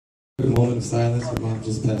A moment of silence. Her mom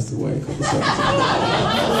just passed away a couple seconds ago.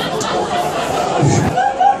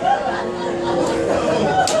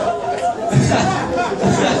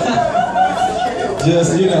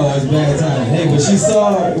 Just, you know, it's bad timing. Hey, but she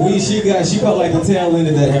saw, she felt like the tail end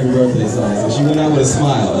of that happy birthday song, so she went out with a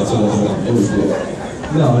smile. That's what I was saying. It was good.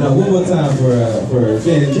 No, one more time for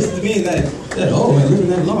Finn. Just to me, that oh man, living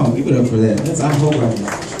that long. Give it up for that. I hope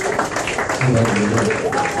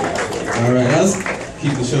all right, let's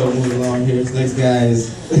keep the show moving along here. This next guy is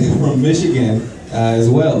from Michigan as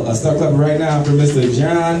well. Start clapping right now for Mr.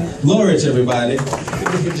 John Lorich, everybody.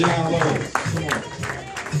 For John Lorich. Come on.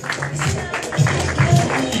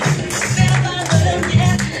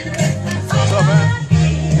 What's up, man?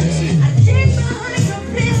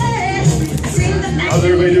 How's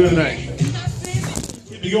everybody doing tonight?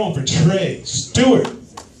 Keep it going for Trey Stewart. All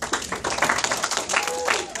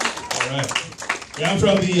right. Yeah, I'm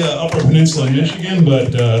from the Upper Peninsula in Michigan,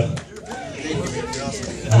 but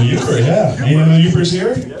I'm a Uper, yeah. Any of the Upers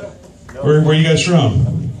here? Where are you guys from?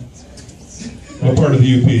 What part of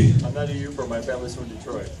the UP? I'm not a Uper, my family's from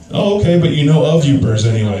Detroit. Oh, okay, but you know of Upers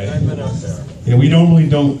anyway. I've been up there. Yeah, we normally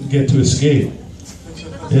don't get to escape.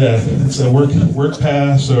 Yeah, it's a work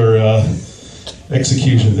pass or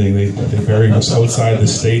execution thing. They bury us outside the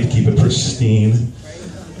state to keep it pristine.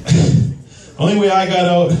 Only way I got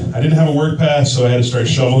out, I didn't have a work pass, so I had to start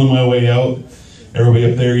shoveling my way out. Everybody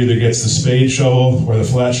up there either gets the spade shovel or the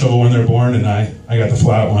flat shovel when they're born, and I got the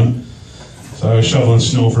flat one. So I was shoveling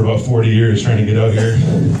snow for about 40 years trying to get out here.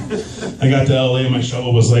 I got to LA and my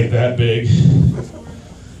shovel was like that big.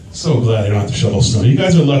 So glad I don't have to shovel snow. You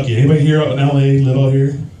guys are lucky. Anybody here out in LA live out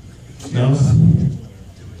here? No?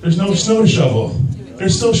 There's no snow to shovel. They're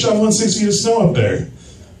still shoveling 6 feet of snow up there.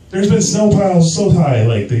 There's been snow piles so high,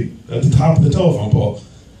 like at the top of the telephone pole.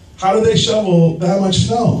 How do they shovel that much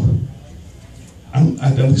snow?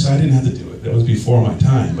 At least I didn't have to do it. That was before my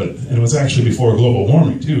time, and it was actually before global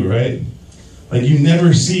warming too, right? Like you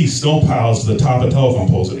never see snow piles to the top of telephone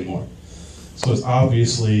poles anymore. So it's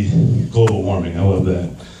obviously global warming. I love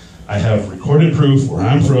that. I have recorded proof where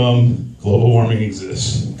I'm from, global warming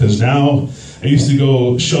exists. Because now, I used to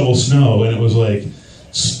go shovel snow and it was like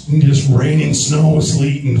just raining snow,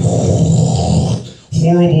 sleet, and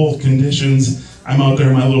horrible conditions. I'm out there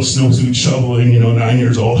in my little snowsuit shoveling, 9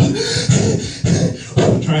 years old,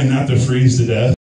 trying not to freeze to death.